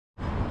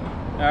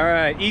All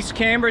right, East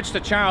Cambridge to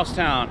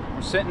Charlestown.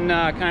 We're sitting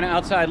kind of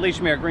outside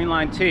Leechmere, Green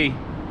Line T.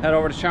 Head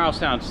over to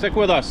Charlestown. Stick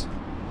with us.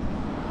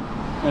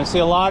 You're gonna see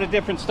a lot of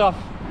different stuff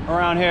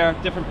around here,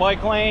 different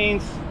bike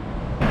lanes.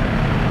 All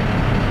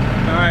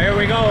right, here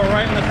we go. We're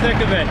right in the thick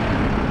of it.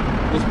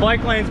 This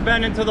bike lane's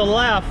bending to the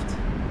left,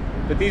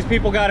 but these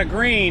people got a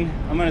green.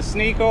 I'm gonna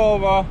sneak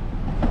over,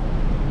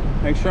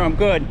 make sure I'm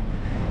good.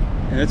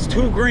 And it's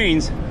two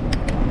greens.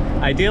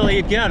 Ideally,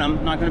 you'd get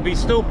them. Not gonna be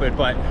stupid,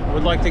 but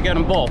would like to get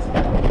them both.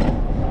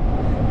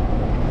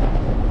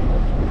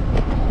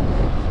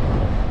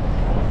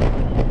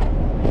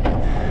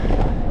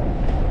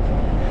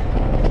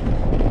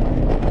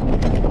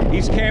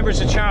 East Cambridge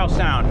to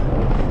Charlestown.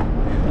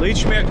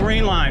 Leechmere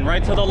Green Line,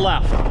 right to the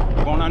left.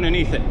 Going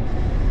underneath it.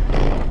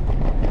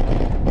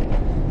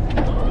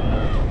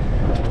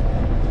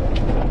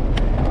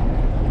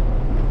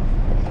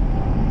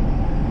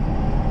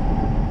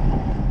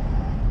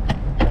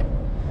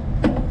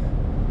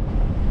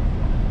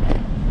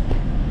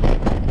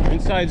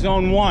 Inside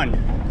zone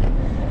 1.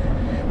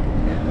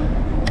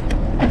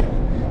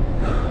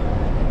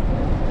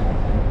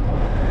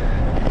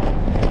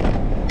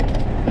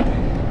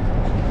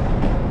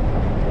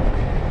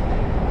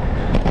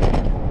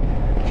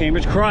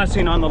 Cambridge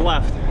Crossing on the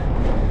left.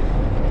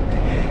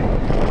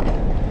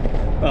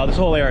 Well, this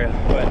whole area,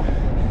 but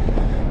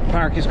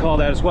park is called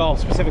that as well,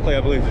 specifically,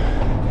 I believe.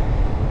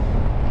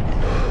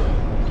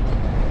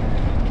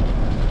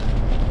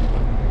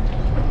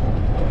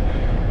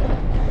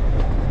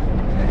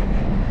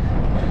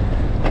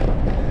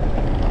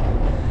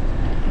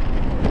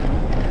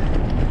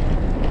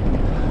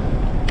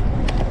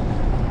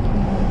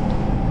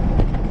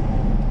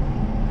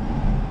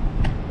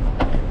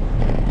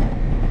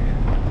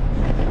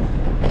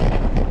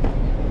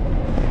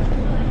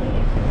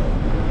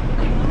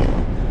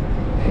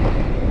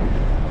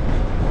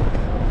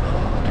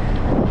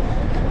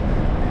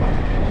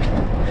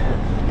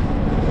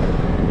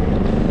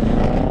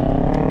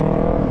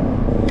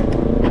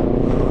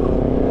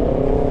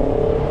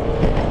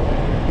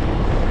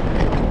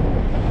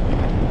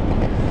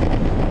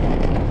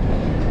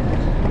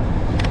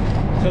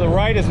 To the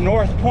right is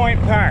North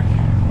Point Park.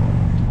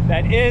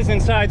 That is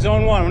inside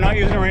zone 1. We're not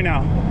using it right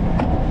now.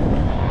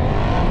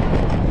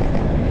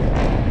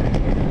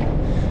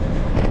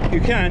 You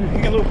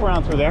can loop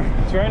around through there.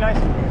 It's very nice.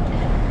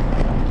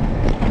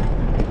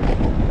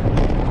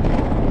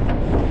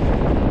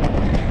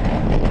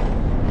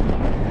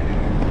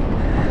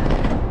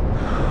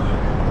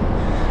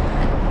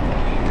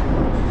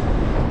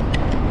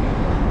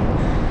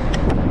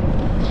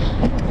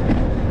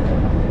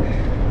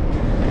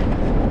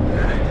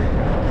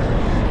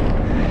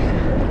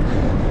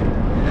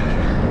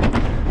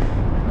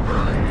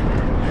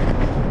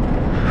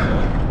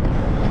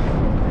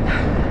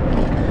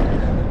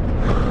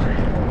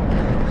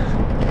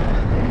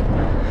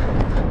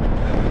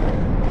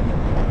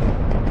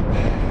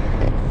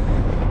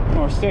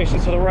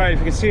 Station to the right, if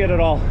you can see it at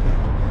all.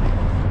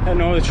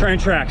 Heading over the train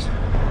tracks.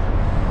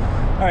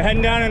 All right,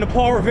 heading down into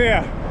Paul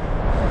Revere.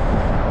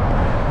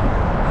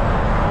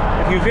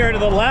 If you veer to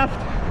the left,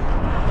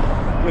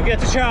 you'll get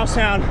to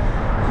Charlestown.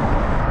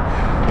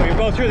 But you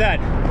go through that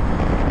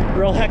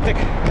real hectic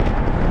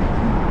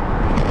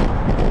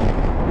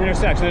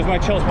intersection. There's my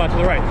chill spot to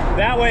the right.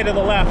 That way to the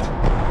left,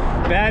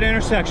 bad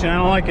intersection. I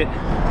don't like it.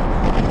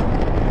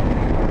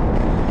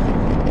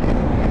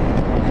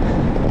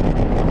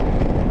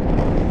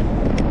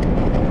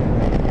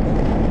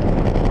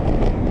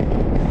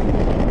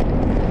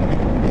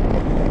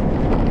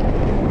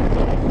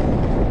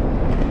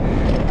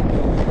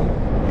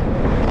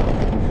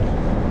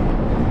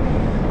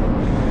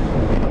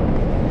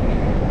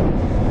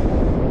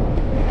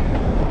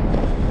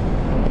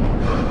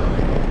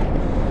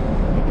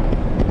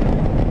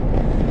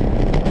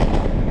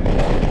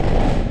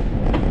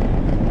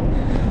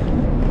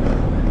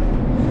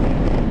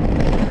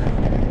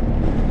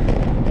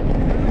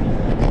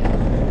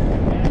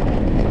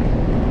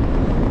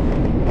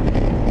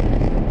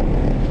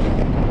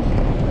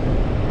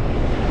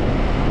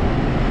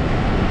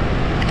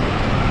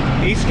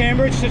 East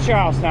Cambridge to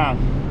Charlestown.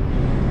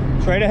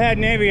 Straight ahead,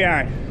 Navy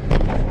Yard.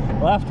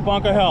 Left,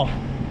 Bunker Hill.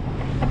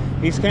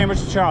 East Cambridge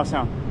to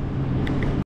Charlestown.